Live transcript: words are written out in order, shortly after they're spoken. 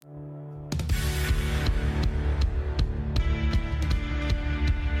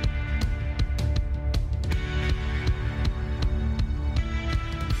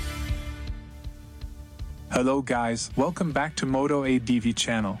Hello guys, welcome back to Moto ADV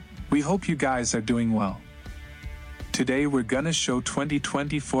channel. We hope you guys are doing well. Today we're gonna show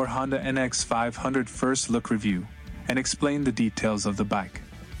 2024 Honda Nx500 first look review and explain the details of the bike.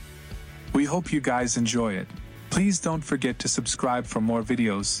 We hope you guys enjoy it. Please don't forget to subscribe for more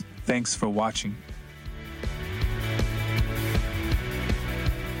videos. Thanks for watching.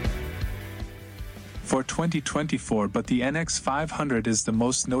 For 2024, but the Nx500 is the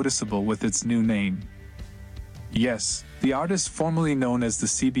most noticeable with its new name. Yes, the artist formerly known as the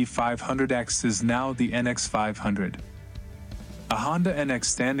CB500X is now the Nx500. A Honda NX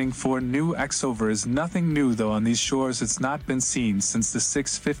standing for New X over is nothing new, though on these shores it's not been seen since the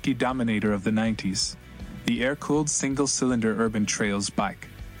 650 Dominator of the 90s, the air-cooled single-cylinder urban trails bike.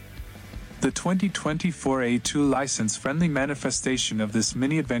 The 2024 A2 license-friendly manifestation of this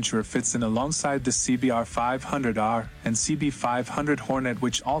mini adventurer fits in alongside the CBR500R and CB500 Hornet,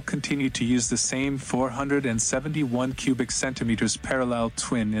 which all continue to use the same 471 cubic centimeters parallel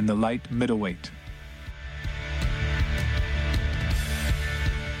twin in the light middleweight.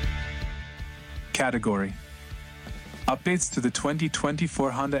 Category: Updates to the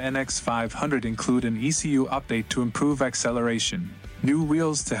 2024 Honda Nx500 include an ECU update to improve acceleration, new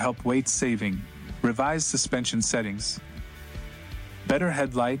wheels to help weight saving, revised suspension settings, better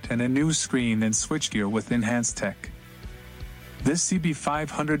headlight, and a new screen and switchgear with enhanced tech. This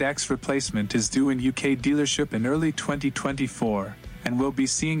CB500X replacement is due in UK dealership in early 2024, and we'll be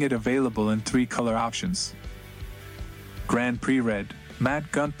seeing it available in 3 color options: Grand Prix Red,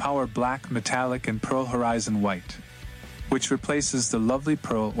 Matte Gunpowder Black, Metallic, and Pearl Horizon White, which replaces the lovely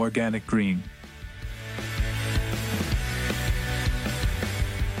Pearl Organic Green.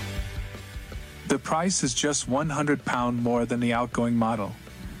 The price is just £100 more than the outgoing model,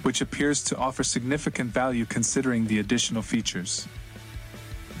 which appears to offer significant value considering the additional features.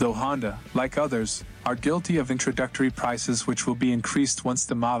 Though Honda, like others, are guilty of introductory prices which will be increased once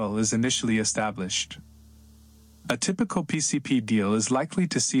the model is initially established. A typical PCP deal is likely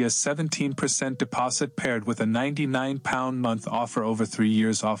to see a 17% deposit paired with a £99 month offer over 3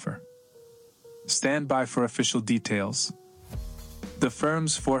 years offer. Stand by for official details. The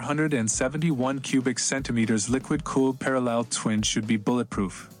firm's 471 cubic centimeters liquid-cooled parallel twin should be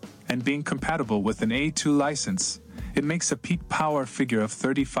bulletproof, and being compatible with an A2 license, it makes a peak power figure of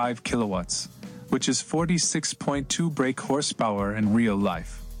 35 kilowatts, which is 46.2 brake horsepower in real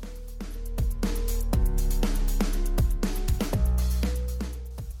life.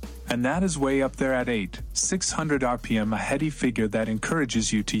 And that is way up there at 600 RPM, a heady figure that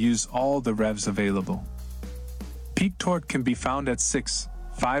encourages you to use all the revs available. Peak torque can be found at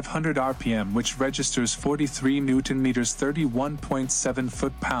 500 RPM, which registers 43 Nm, 31.7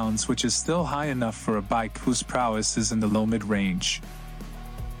 foot-pounds, which is still high enough for a bike whose prowess is in the low-mid range.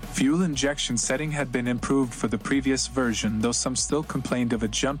 Fuel injection setting had been improved for the previous version, though some still complained of a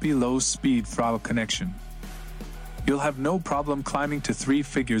jumpy low-speed throttle connection. You'll have no problem climbing to 3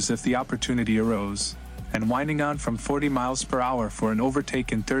 figures if the opportunity arose, and winding on from 40 miles per hour for an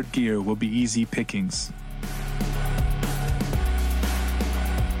overtake in 3rd gear will be easy pickings.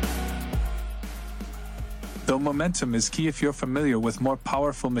 Though momentum is key if you're familiar with more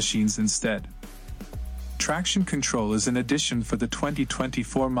powerful machines instead. Traction control is an addition for the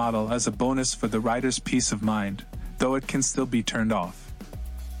 2024 model as a bonus for the rider's peace of mind, though it can still be turned off.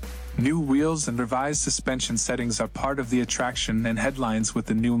 New wheels and revised suspension settings are part of the attraction and headlines with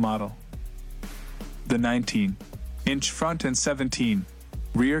the new model. The 19-inch front and 17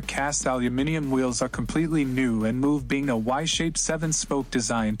 rear cast aluminum wheels are completely new and move, being a Y-shaped 7-spoke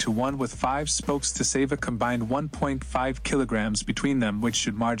design to one with 5 spokes to save a combined 1.5 kilograms between them, which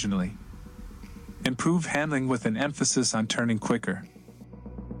should marginally improve handling with an emphasis on turning quicker.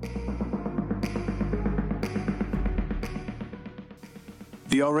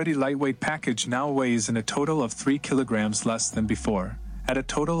 The already lightweight package now weighs in a total of 3 kilograms less than before, at a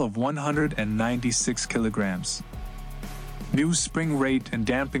total of 196 kilograms. New spring rate and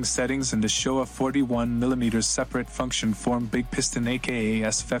damping settings and the Showa 41mm separate function form big piston aka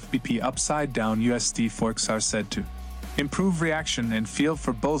SFBP upside down USD forks are said to improve reaction and feel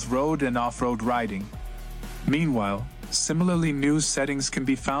for both road and off-road riding. Meanwhile, similarly new settings can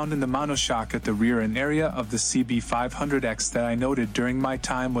be found in the monoshock at the rear, an area of the CB500X that I noted during my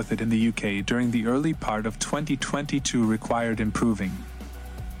time with it in the UK during the early part of 2022 required improving.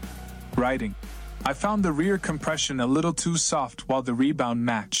 Riding: I found the rear compression a little too soft while the rebound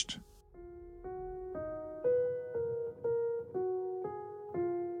matched.